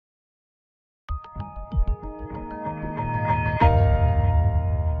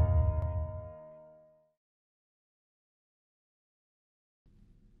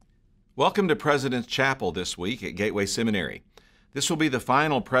Welcome to President's Chapel this week at Gateway Seminary. This will be the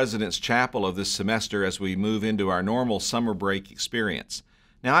final President's Chapel of this semester as we move into our normal summer break experience.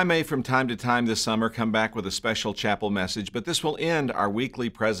 Now, I may from time to time this summer come back with a special chapel message, but this will end our weekly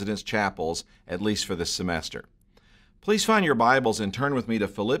President's Chapels, at least for this semester. Please find your Bibles and turn with me to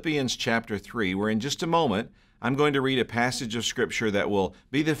Philippians chapter 3, where in just a moment I'm going to read a passage of Scripture that will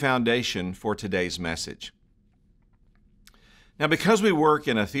be the foundation for today's message. Now, because we work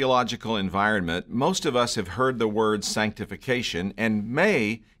in a theological environment, most of us have heard the word sanctification and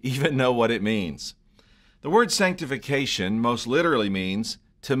may even know what it means. The word sanctification most literally means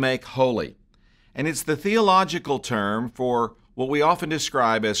to make holy, and it's the theological term for what we often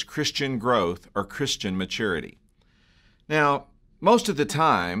describe as Christian growth or Christian maturity. Now, most of the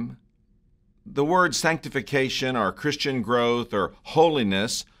time, the word sanctification or Christian growth or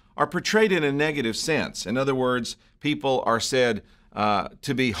holiness are portrayed in a negative sense. In other words, people are said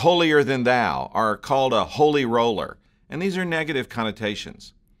to be holier than thou, are called a holy roller, and these are negative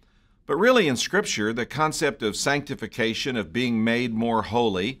connotations. But really in Scripture, the concept of sanctification, of being made more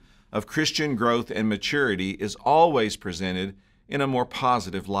holy, of Christian growth and maturity is always presented in a more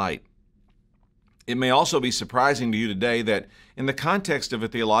positive light. It may also be surprising to you today that in the context of a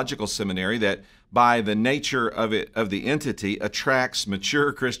theological seminary that by the nature of the entity attracts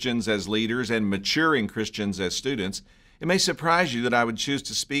mature Christians as leaders and maturing Christians as students, it may surprise you that I would choose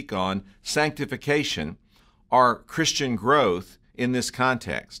to speak on sanctification or Christian growth in this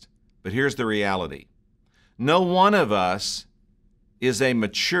context. But here's the reality. No one of us is a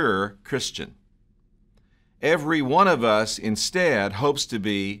mature Christian. Every one of us instead hopes to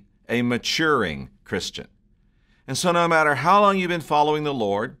be a maturing Christian. And so no matter how long you've been following the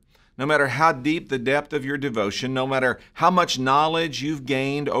Lord, no matter how deep the depth of your devotion, no matter how much knowledge you've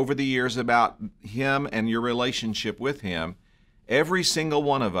gained over the years about Him and your relationship with Him, every single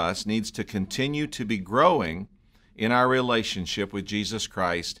one of us needs to continue to be growing in our relationship with Jesus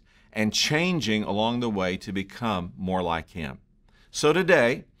Christ and changing along the way to become more like Him. So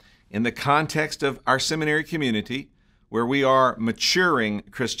today, in the context of our seminary community, where we are maturing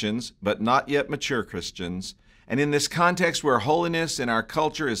Christians, but not yet mature Christians, and in this context where holiness in our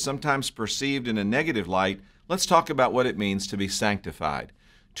culture is sometimes perceived in a negative light, let's talk about what it means to be sanctified,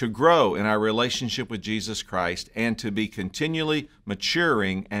 to grow in our relationship with Jesus Christ, and to be continually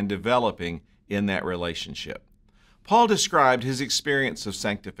maturing and developing in that relationship. Paul described his experience of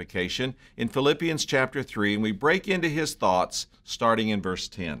sanctification in Philippians chapter 3, and we break into his thoughts starting in verse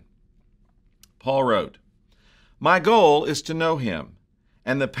 10. Paul wrote, "My goal is to know Him,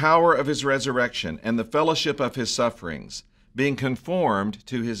 and the power of His resurrection, and the fellowship of His sufferings, being conformed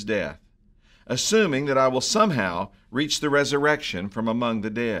to His death, assuming that I will somehow reach the resurrection from among the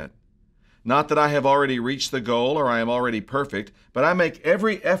dead. Not that I have already reached the goal or I am already perfect, but I make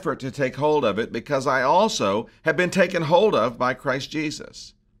every effort to take hold of it because I also have been taken hold of by Christ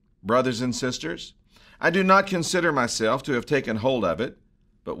Jesus. Brothers and sisters, I do not consider myself to have taken hold of it,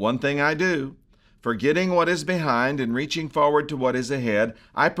 but one thing I do, forgetting what is behind and reaching forward to what is ahead,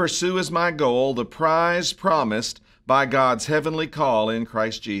 I pursue as my goal the prize promised by God's heavenly call in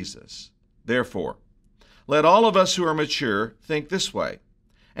Christ Jesus. Therefore, let all of us who are mature think this way.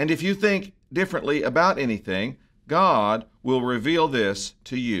 And if you think differently about anything, God will reveal this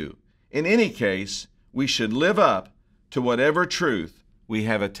to you. In any case, we should live up to whatever truth we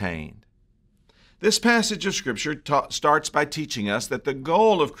have attained." This passage of Scripture starts by teaching us that the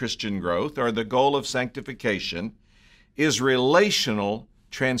goal of Christian growth, or the goal of sanctification, is relational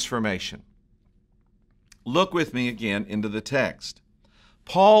transformation. Look with me again into the text.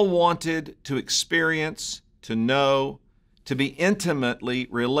 Paul wanted to experience, to know, to be intimately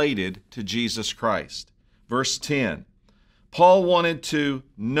related to Jesus Christ. Verse 10, Paul wanted to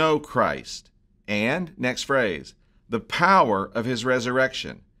know Christ. And, next phrase, the power of His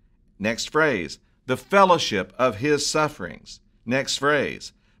resurrection. Next phrase, the fellowship of His sufferings. Next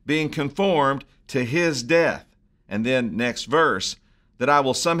phrase, being conformed to His death. And then next verse, that I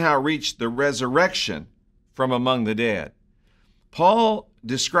will somehow reach the resurrection from among the dead. Paul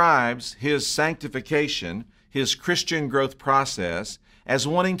describes his sanctification, his Christian growth process, as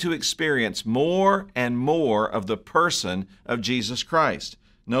wanting to experience more and more of the person of Jesus Christ.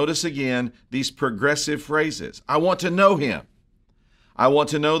 Notice again these progressive phrases. I want to know Him. I want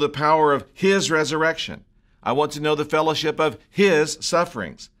to know the power of His resurrection. I want to know the fellowship of His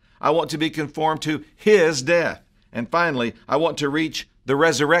sufferings. I want to be conformed to His death. And finally, I want to reach the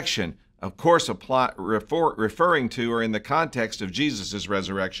resurrection, of course, referring to or in the context of Jesus'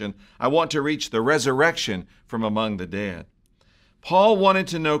 resurrection. I want to reach the resurrection from among the dead. Paul wanted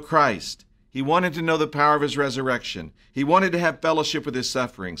to know Christ He wanted to know the power of his resurrection. He wanted to have fellowship with his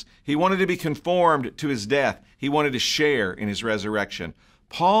sufferings. He wanted to be conformed to his death. He wanted to share in his resurrection.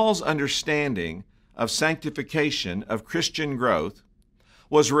 Paul's understanding of sanctification, of Christian growth,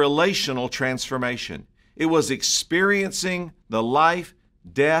 was relational transformation. It was experiencing the life,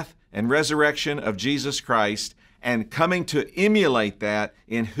 death, and resurrection of Jesus Christ and coming to emulate that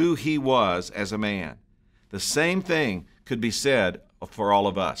in who he was as a man. The same thing could be said for all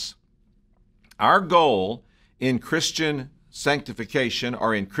of us. Our goal in Christian sanctification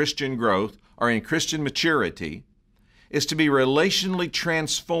or in Christian growth or in Christian maturity is to be relationally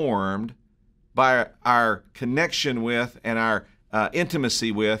transformed by our connection with and our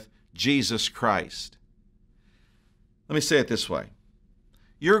intimacy with Jesus Christ. Let me say it this way.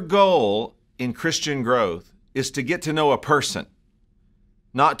 Your goal in Christian growth is to get to know a person,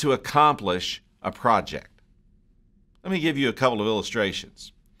 not to accomplish a project. Let me give you a couple of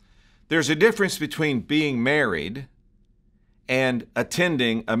illustrations. There's a difference between being married and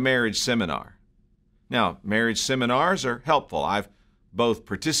attending a marriage seminar. Now, marriage seminars are helpful. I've both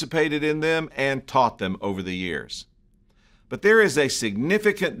participated in them and taught them over the years. But there is a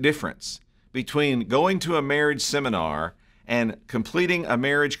significant difference between going to a marriage seminar and completing a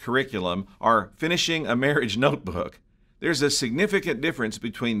marriage curriculum or finishing a marriage notebook. There's a significant difference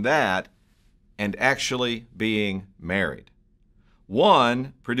between that and actually being married.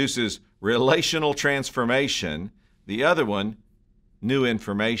 One produces relational transformation, the other one, new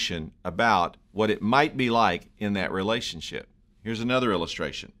information about what it might be like in that relationship. Here's another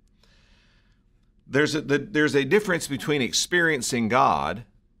illustration. There's a difference between experiencing God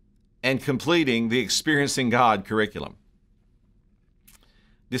and completing the Experiencing God curriculum.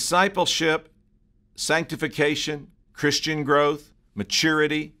 Discipleship, sanctification, Christian growth,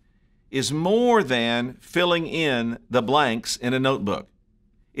 maturity is more than filling in the blanks in a notebook.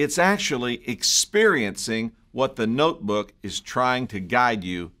 It's actually experiencing what the notebook is trying to guide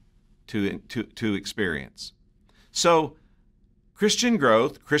you to experience. So, Christian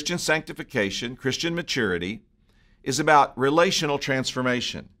growth, Christian sanctification, Christian maturity is about relational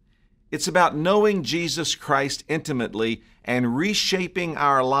transformation. It's about knowing Jesus Christ intimately and reshaping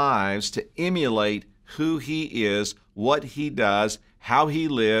our lives to emulate who He is, what He does, how He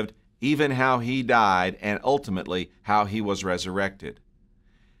lived, even how He died, and ultimately how He was resurrected.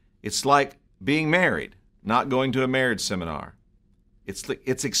 It's like being married, not going to a marriage seminar.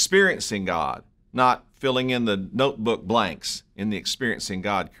 It's experiencing God, not filling in the notebook blanks in the Experiencing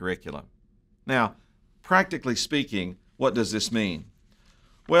God curriculum. Now, practically speaking, what does this mean?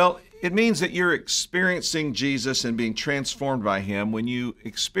 Well, it means that you're experiencing Jesus and being transformed by Him when you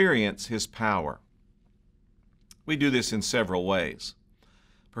experience His power. We do this in several ways.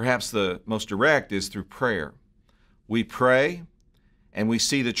 Perhaps the most direct is through prayer. We pray, and we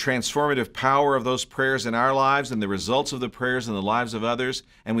see the transformative power of those prayers in our lives and the results of the prayers in the lives of others,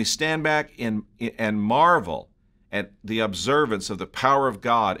 and we stand back and marvel at the observance of the power of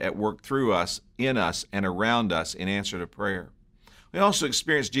God at work through us, in us, and around us in answer to prayer. We also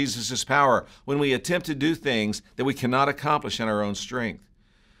experience Jesus' power when we attempt to do things that we cannot accomplish in our own strength.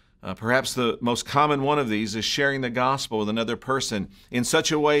 Perhaps the most common one of these is sharing the gospel with another person in such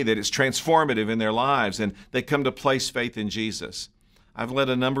a way that it's transformative in their lives and they come to place faith in Jesus. I've led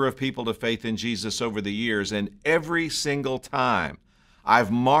a number of people to faith in Jesus over the years, and every single time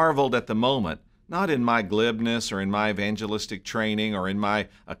I've marveled at the moment, not in my glibness or in my evangelistic training or in my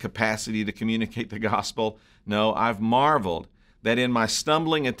capacity to communicate the gospel. No, I've marveled that in my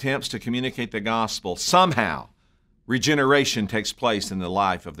stumbling attempts to communicate the gospel, somehow regeneration takes place in the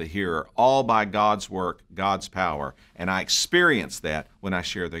life of the hearer, all by God's work, God's power, and I experience that when I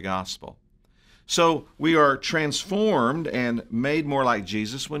share the gospel. So we are transformed and made more like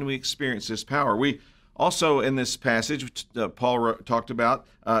Jesus when we experience this power. We also, in this passage, Paul talked about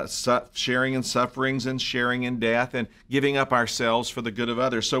sharing in sufferings and sharing in death and giving up ourselves for the good of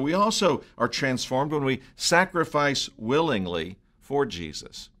others. So we also are transformed when we sacrifice willingly for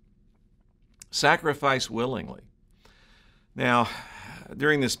Jesus. Sacrifice willingly. Now,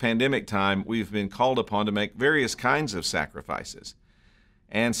 during this pandemic time, we've been called upon to make various kinds of sacrifices.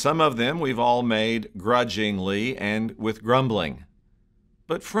 And some of them we've all made grudgingly and with grumbling.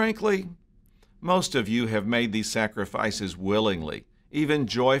 But frankly, most of you have made these sacrifices willingly, even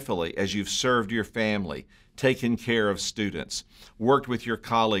joyfully, as you've served your family, taken care of students, worked with your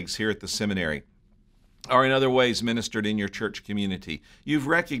colleagues here at the seminary, or in other ways ministered in your church community. You've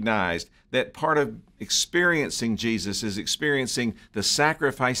recognized that part of experiencing Jesus is experiencing the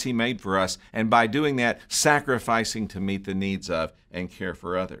sacrifice He made for us, and by doing that, sacrificing to meet the needs of and care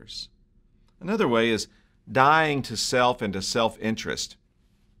for others. Another way is dying to self and to self-interest.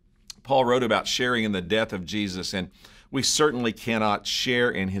 Paul wrote about sharing in the death of Jesus, and we certainly cannot share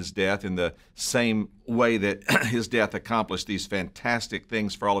in his death in the same way that his death accomplished these fantastic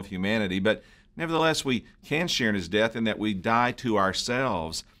things for all of humanity, but nevertheless, we can share in his death in that we die to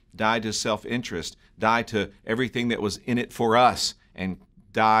ourselves, die to self-interest, die to everything that was in it for us, and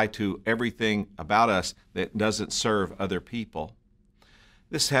die to everything about us that doesn't serve other people.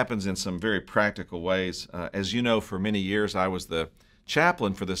 This happens in some very practical ways. As you know, for many years I was the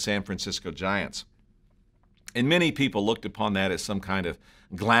chaplain for the San Francisco Giants. And many people looked upon that as some kind of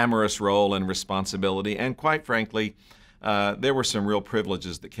glamorous role and responsibility. And quite frankly, there were some real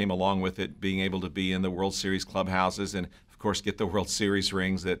privileges that came along with it, being able to be in the World Series clubhouses and, of course, get the World Series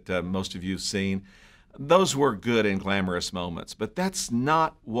rings that most of you have seen. Those were good and glamorous moments, but that's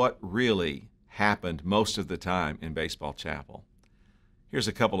not what really happened most of the time in Baseball Chapel. Here's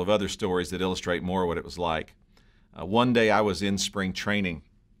a couple of other stories that illustrate more what it was like. One day I was in spring training,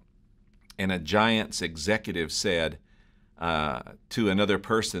 and a Giants executive said to another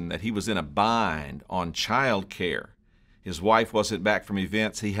person that he was in a bind on child care. His wife wasn't back from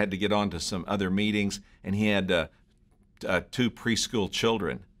events. He had to get on to some other meetings, and he had 2 preschool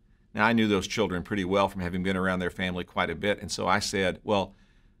children. Now, I knew those children pretty well from having been around their family quite a bit, and so I said, well,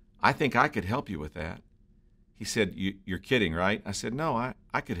 I think I could help you with that. He said, you're kidding, right? I said, no,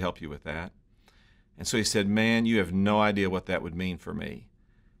 I could help you with that. And so he said, man, you have no idea what that would mean for me.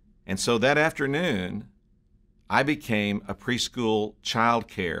 And so that afternoon, I became a preschool child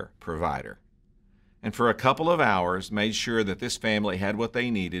care provider. And for a couple of hours, made sure that this family had what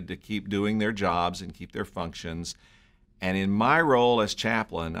they needed to keep doing their jobs and keep their functions. And in my role as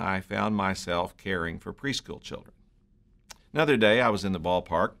chaplain, I found myself caring for preschool children. Another day, I was in the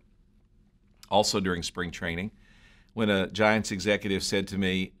ballpark, also during spring training, when a Giants executive said to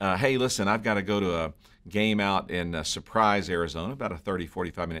me, hey, listen, I've got to go to a game out in Surprise, Arizona, about a 30,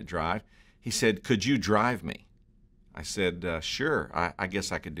 45-minute drive. He said, could you drive me? I said, sure, I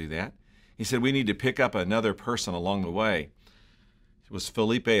guess I could do that. He said, we need to pick up another person along the way. It was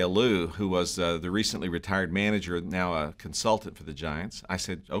Felipe Alou, who was the recently retired manager, now a consultant for the Giants. I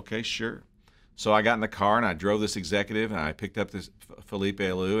said, okay, sure. So I got in the car and I drove this executive and I picked up this Felipe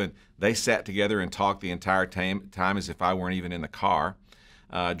Alou, and they sat together and talked the entire time as if I weren't even in the car.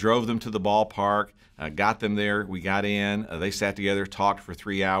 Drove them to the ballpark, got them there, we got in, they sat together, talked for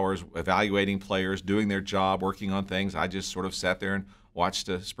 3 hours, evaluating players, doing their job, working on things. I just sort of sat there and watched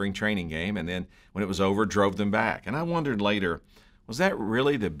a spring training game, and then when it was over, drove them back. And I wondered later, was that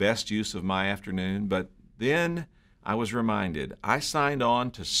really the best use of my afternoon? But then I was reminded, I signed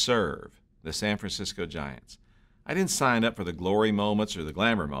on to serve the San Francisco Giants. I didn't sign up for the glory moments or the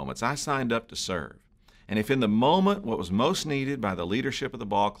glamour moments. I signed up to serve. And if in the moment what was most needed by the leadership of the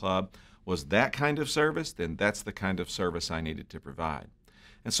ball club was that kind of service, then that's the kind of service I needed to provide.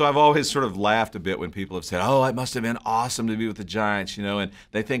 And so I've always sort of laughed a bit when people have said, oh, it must have been awesome to be with the Giants, you know, and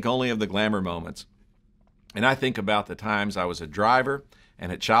they think only of the glamour moments. And I think about the times I was a driver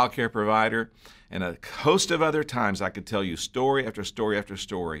and a child care provider and a host of other times I could tell you story after story after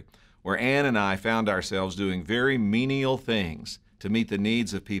story where Ann and I found ourselves doing very menial things to meet the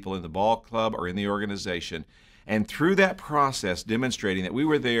needs of people in the ball club or in the organization. And through that process, demonstrating that we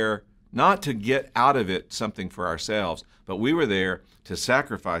were there not to get out of it something for ourselves, but we were there to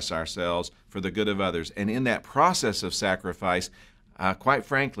sacrifice ourselves for the good of others. And in that process of sacrifice, quite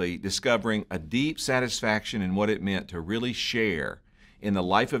frankly, discovering a deep satisfaction in what it meant to really share in the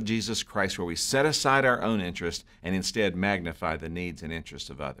life of Jesus Christ, where we set aside our own interest and instead magnify the needs and interests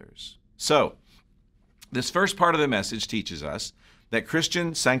of others. So, this first part of the message teaches us that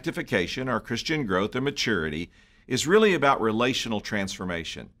Christian sanctification or Christian growth or maturity is really about relational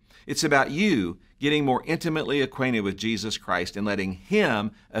transformation. It's about you getting more intimately acquainted with Jesus Christ and letting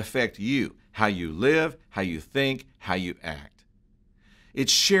Him affect you, how you live, how you think, how you act.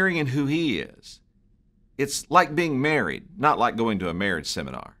 It's sharing in who He is. It's like being married, not like going to a marriage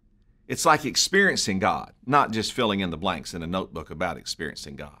seminar. It's like experiencing God, not just filling in the blanks in a notebook about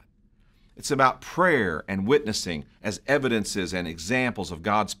experiencing God. It's about prayer and witnessing as evidences and examples of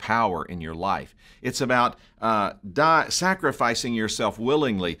God's power in your life. It's about sacrificing yourself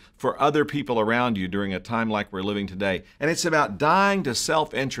willingly for other people around you during a time like we're living today. And it's about dying to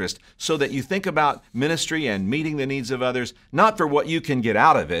self-interest so that you think about ministry and meeting the needs of others, not for what you can get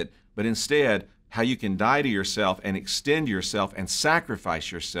out of it, but instead how you can die to yourself and extend yourself and sacrifice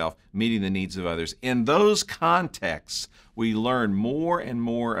yourself, meeting the needs of others. In those contexts, we learn more and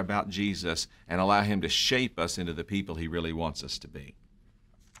more about Jesus and allow Him to shape us into the people He really wants us to be.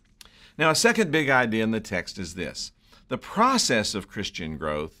 Now, a second big idea in the text is this: the process of Christian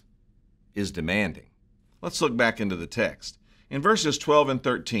growth is demanding. Let's look back into the text. In verses 12 and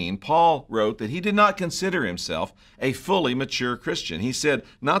 13, Paul wrote that he did not consider himself a fully mature Christian. He said,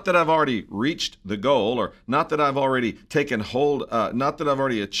 not that I've already reached the goal, or not that I've already taken hold, not that I've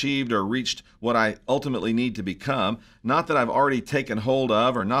already achieved or reached what I ultimately need to become, not that I've already taken hold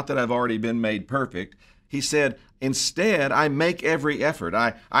of, or not that I've already been made perfect. He said, instead, I make every effort.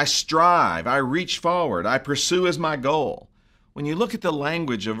 I strive, I reach forward, I pursue as my goal. When you look at the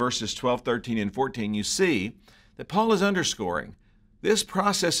language of verses 12, 13, and 14, you see that Paul is underscoring this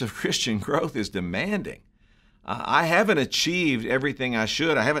process of Christian growth is demanding. I haven't achieved everything I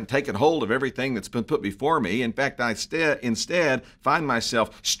should. I haven't taken hold of everything that's been put before me. In fact, I instead find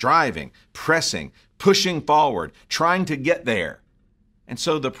myself striving, pressing, pushing forward, trying to get there. And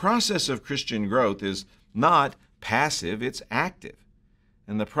so the process of Christian growth is not passive, it's active.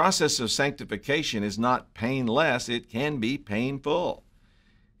 And the process of sanctification is not painless, it can be painful.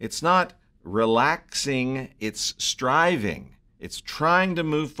 It's not relaxing, it's striving. It's trying to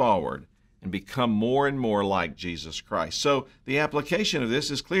move forward and become more and more like Jesus Christ. So the application of this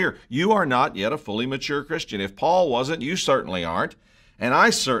is clear. You are not yet a fully mature Christian. If Paul wasn't, you certainly aren't, and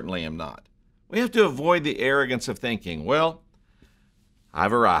I certainly am not. We have to avoid the arrogance of thinking, well,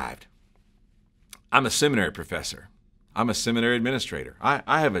 I've arrived. I'm a seminary professor. I'm a seminary administrator.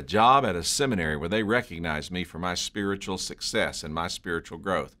 I have a job at a seminary where they recognize me for my spiritual success and my spiritual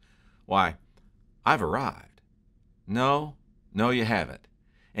growth. Why, I've arrived. No, you haven't.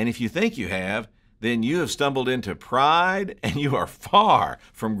 And if you think you have, then you have stumbled into pride and you are far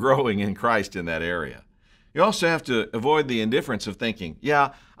from growing in Christ in that area. You also have to avoid the indifference of thinking,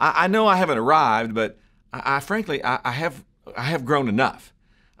 yeah, I know I haven't arrived, but frankly, I have grown enough.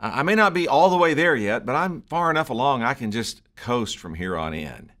 I may not be all the way there yet, but I'm far enough along I can just coast from here on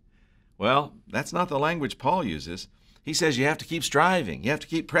in. Well, that's not the language Paul uses. He says you have to keep striving. You have to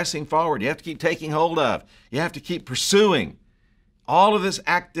keep pressing forward. You have to keep taking hold of. You have to keep pursuing. All of this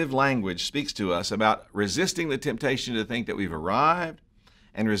active language speaks to us about resisting the temptation to think that we've arrived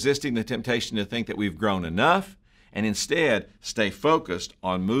and resisting the temptation to think that we've grown enough, and instead stay focused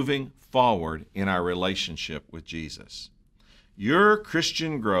on moving forward in our relationship with Jesus. Your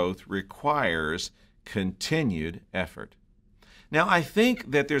Christian growth requires continued effort. Now, I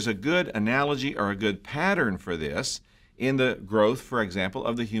think that there's a good analogy or a good pattern for this in the growth, for example,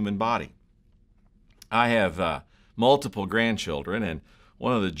 of the human body. I have multiple grandchildren, and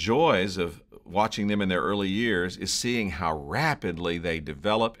one of the joys of watching them in their early years is seeing how rapidly they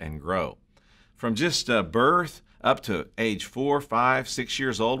develop and grow. From just birth up to age 4, 5, 6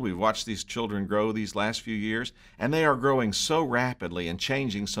 years old, we've watched these children grow these last few years, and they are growing so rapidly and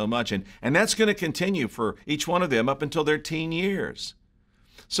changing so much, and that's going to continue for each one of them up until their teen years.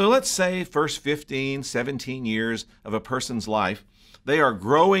 So let's say first 15, 17 years of a person's life, they are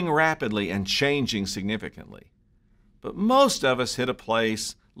growing rapidly and changing significantly. But most of us hit a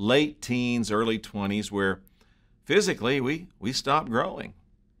place, late teens, early 20s, where physically we stop growing.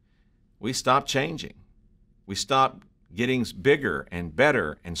 We stop changing. We stop getting bigger and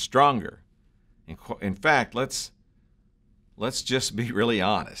better and stronger. In fact, let's just be really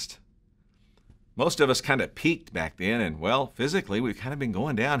honest. Most of us kind of peaked back then, and well, physically, we've kind of been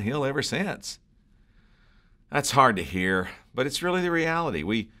going downhill ever since. That's hard to hear, but it's really the reality.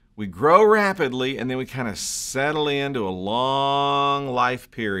 We grow rapidly, and then we kind of settle into a long life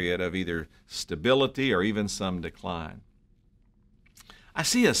period of either stability or even some decline. I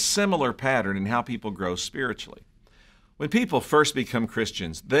see a similar pattern in how people grow spiritually. When people first become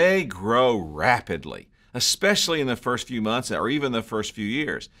Christians, they grow rapidly, especially in the first few months or even the first few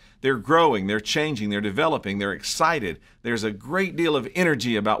years. They're growing, they're changing, they're developing, they're excited. There's a great deal of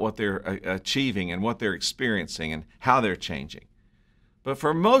energy about what they're achieving and what they're experiencing and how they're changing. But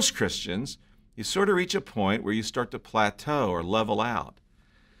for most Christians, you sort of reach a point where you start to plateau or level out.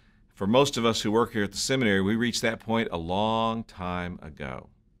 For most of us who work here at the seminary, we reached that point a long time ago.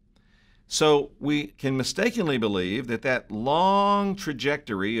 So we can mistakenly believe that that long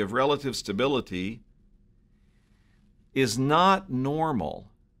trajectory of relative stability is not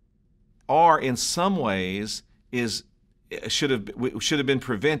normal, or in some ways should have been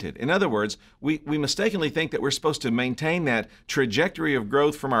prevented. In other words, we mistakenly think that we're supposed to maintain that trajectory of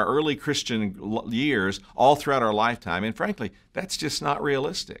growth from our early Christian years all throughout our lifetime, and frankly, that's just not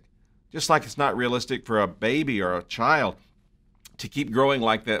realistic. Just like it's not realistic for a baby or a child to keep growing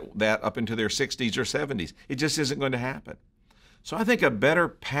like that up into their 60s or 70s. It just isn't going to happen. So I think a better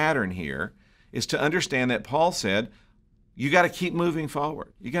pattern here is to understand that Paul said, you got to keep moving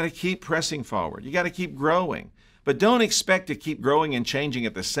forward. You got to keep pressing forward. You got to keep growing. But don't expect to keep growing and changing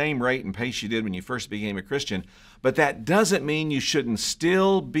at the same rate and pace you did when you first became a Christian. But that doesn't mean you shouldn't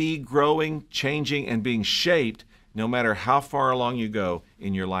still be growing, changing, and being shaped no matter how far along you go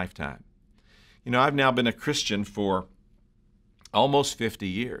in your lifetime. You know, I've now been a Christian for almost 50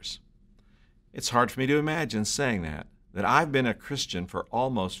 years. It's hard for me to imagine saying that I've been a Christian for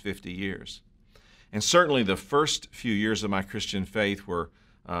almost 50 years. And certainly the first few years of my Christian faith were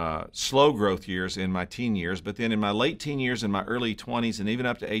slow growth years in my teen years, but then in my late teen years, in my early 20s, and even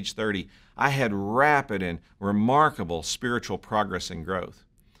up to age 30, I had rapid and remarkable spiritual progress and growth.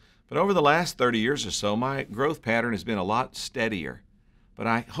 But over the last 30 years or so, my growth pattern has been a lot steadier. But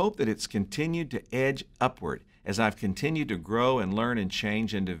I hope that it's continued to edge upward as I've continued to grow and learn and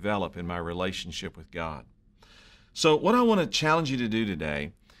change and develop in my relationship with God. So what I want to challenge you to do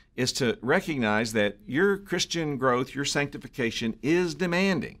today is to recognize that your Christian growth, your sanctification is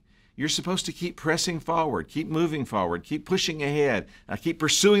demanding. You're supposed to keep pressing forward, keep moving forward, keep pushing ahead, keep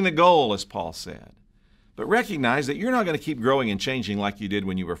pursuing the goal, as Paul said. But recognize that you're not going to keep growing and changing like you did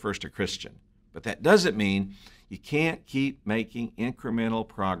when you were first a Christian. But that doesn't mean you can't keep making incremental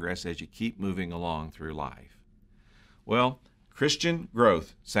progress as you keep moving along through life. Well, Christian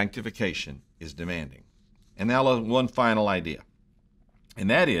growth, sanctification, is demanding. And now one final idea, and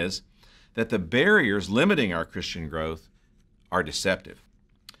that is that the barriers limiting our Christian growth are deceptive.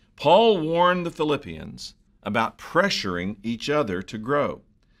 Paul warned the Philippians about pressuring each other to grow.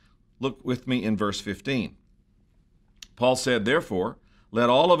 Look with me in verse 15. Paul said, "Therefore, let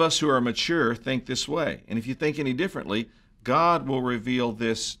all of us who are mature think this way, and if you think any differently, God will reveal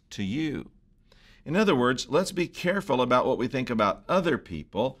this to you." In other words, let's be careful about what we think about other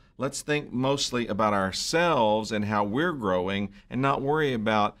people. Let's think mostly about ourselves and how we're growing and not worry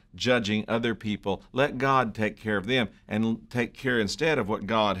about judging other people. Let God take care of them and take care instead of what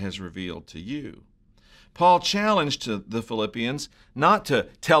God has revealed to you. Paul challenged the Philippians not to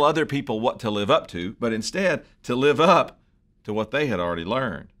tell other people what to live up to, but instead to live up to what they had already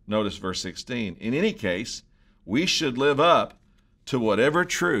learned. Notice verse 16. In any case, we should live up to whatever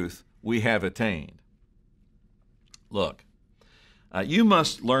truth we have attained. Look, you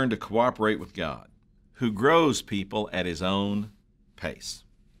must learn to cooperate with God, who grows people at His own pace.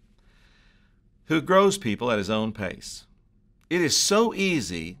 Who grows people at His own pace. It is so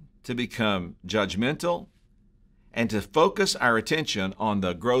easy to become judgmental and to focus our attention on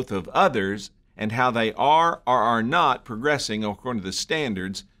the growth of others and how they are or are not progressing according to the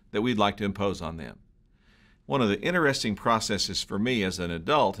standards that we'd like to impose on them. One of the interesting processes for me as an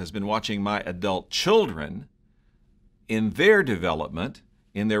adult has been watching my adult children in their development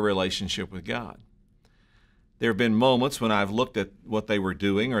in their relationship with God. There have been moments when I've looked at what they were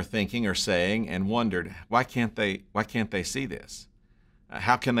doing or thinking or saying and wondered, why can't they see this?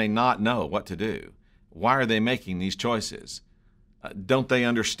 How can they not know what to do? Why are they making these choices? Don't they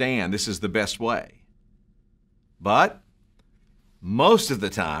understand this is the best way? But most of the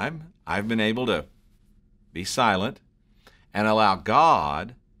time, I've been able to be silent and allow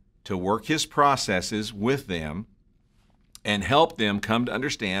God to work His processes with them and help them come to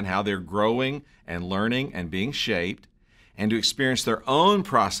understand how they're growing and learning and being shaped, and to experience their own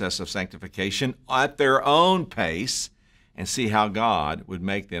process of sanctification at their own pace and see how God would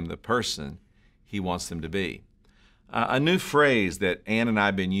make them the person He wants them to be. A new phrase that Ann and I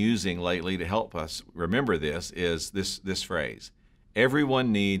have been using lately to help us remember this is this phrase: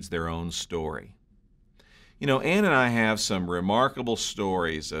 everyone needs their own story. You know, Ann and I have some remarkable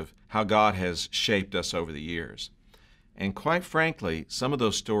stories of how God has shaped us over the years. And quite frankly, some of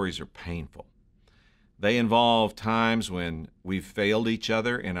those stories are painful. They involve times when we've failed each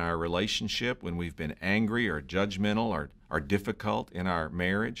other in our relationship, when we've been angry or judgmental or difficult in our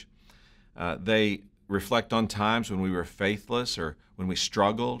marriage. They reflect on times when we were faithless, or when we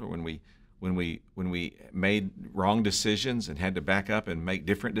struggled, or when we made wrong decisions and had to back up and make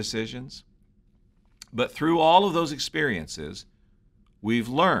different decisions. But through all of those experiences, we've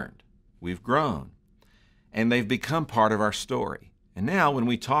learned, we've grown, and they've become part of our story. And now when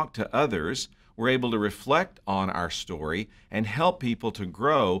we talk to others, we're able to reflect on our story and help people to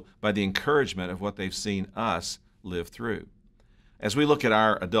grow by the encouragement of what they've seen us live through. As we look at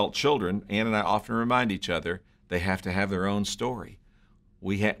our adult children, Ann and I often remind each other they have to have their own story.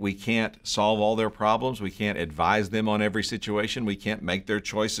 We can't solve all their problems. We can't advise them on every situation. We can't make their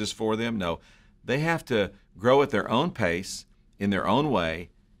choices for them. No, they have to grow at their own pace, in their own way,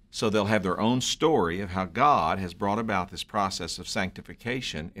 so they'll have their own story of how God has brought about this process of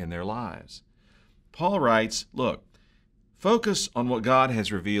sanctification in their lives. Paul writes, look, focus on what God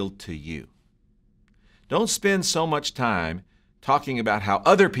has revealed to you. Don't spend so much time talking about how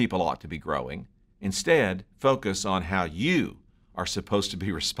other people ought to be growing. Instead, focus on how you are supposed to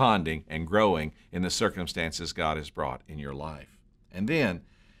be responding and growing in the circumstances God has brought in your life. And then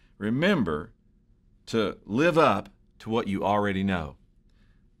remember to live up to what you already know.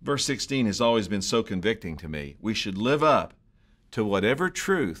 Verse 16 has always been so convicting to me. We should live up to whatever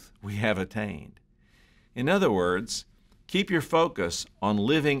truth we have attained. In other words, keep your focus on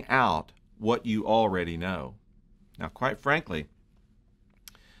living out what you already know. Now, quite frankly,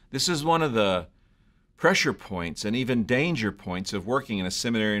 this is one of the pressure points and even danger points of working in a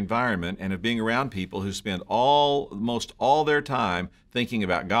seminary environment and of being around people who spend almost all their time thinking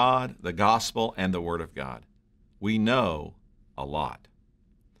about God, the gospel, and the Word of God. We know a lot.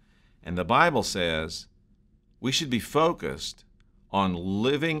 And the Bible says we should be focused on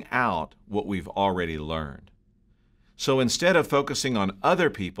living out what we've already learned. So instead of focusing on other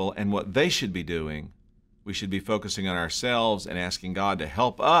people and what they should be doing, we should be focusing on ourselves and asking God to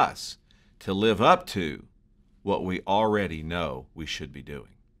help us to live up to what we already know we should be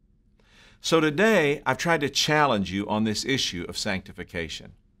doing. So today, I've tried to challenge you on this issue of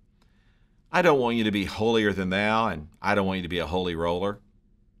sanctification. I don't want you to be holier than thou, and I don't want you to be a holy roller,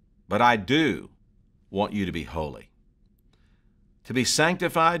 but I do want you to be holy. To be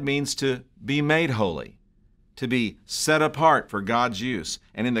sanctified means to be made holy, to be set apart for God's use,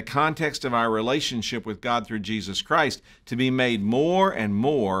 and in the context of our relationship with God through Jesus Christ, to be made more and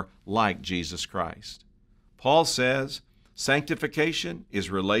more like Jesus Christ. Paul says sanctification is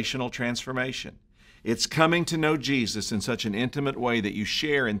relational transformation. It's coming to know Jesus in such an intimate way that you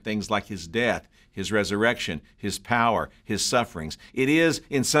share in things like His death, His resurrection, His power, His sufferings. It is,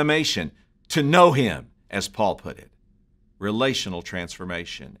 in summation, to know Him, as Paul put it. Relational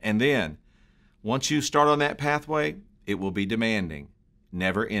transformation. And then, once you start on that pathway, it will be demanding,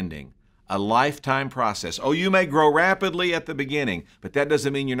 never ending, a lifetime process. Oh, you may grow rapidly at the beginning, but that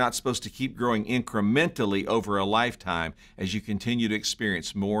doesn't mean you're not supposed to keep growing incrementally over a lifetime as you continue to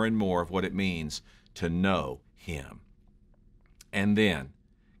experience more and more of what it means to know Him. And then,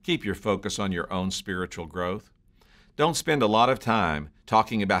 keep your focus on your own spiritual growth. Don't spend a lot of time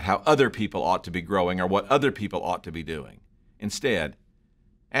talking about how other people ought to be growing or what other people ought to be doing. Instead,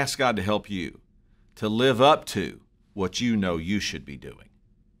 ask God to help you to live up to what you know you should be doing.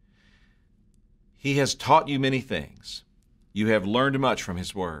 He has taught you many things. You have learned much from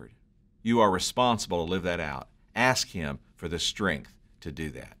His Word. You are responsible to live that out. Ask Him for the strength to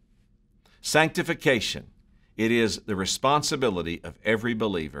do that. Sanctification, it is the responsibility of every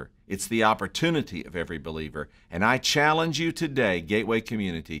believer. It's the opportunity of every believer. And I challenge you today, Gateway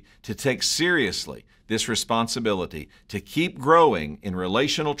community, to take seriously this responsibility to keep growing in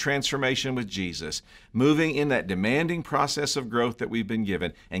relational transformation with Jesus, moving in that demanding process of growth that we've been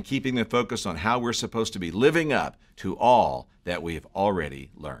given, and keeping the focus on how we're supposed to be living up to all that we have already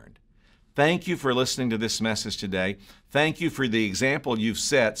learned. Thank you for listening to this message today. Thank you for the example you've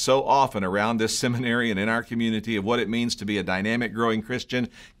set so often around this seminary and in our community of what it means to be a dynamic, growing Christian.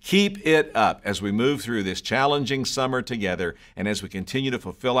 Keep it up as we move through this challenging summer together and as we continue to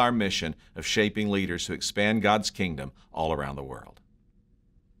fulfill our mission of shaping leaders who expand God's kingdom all around the world.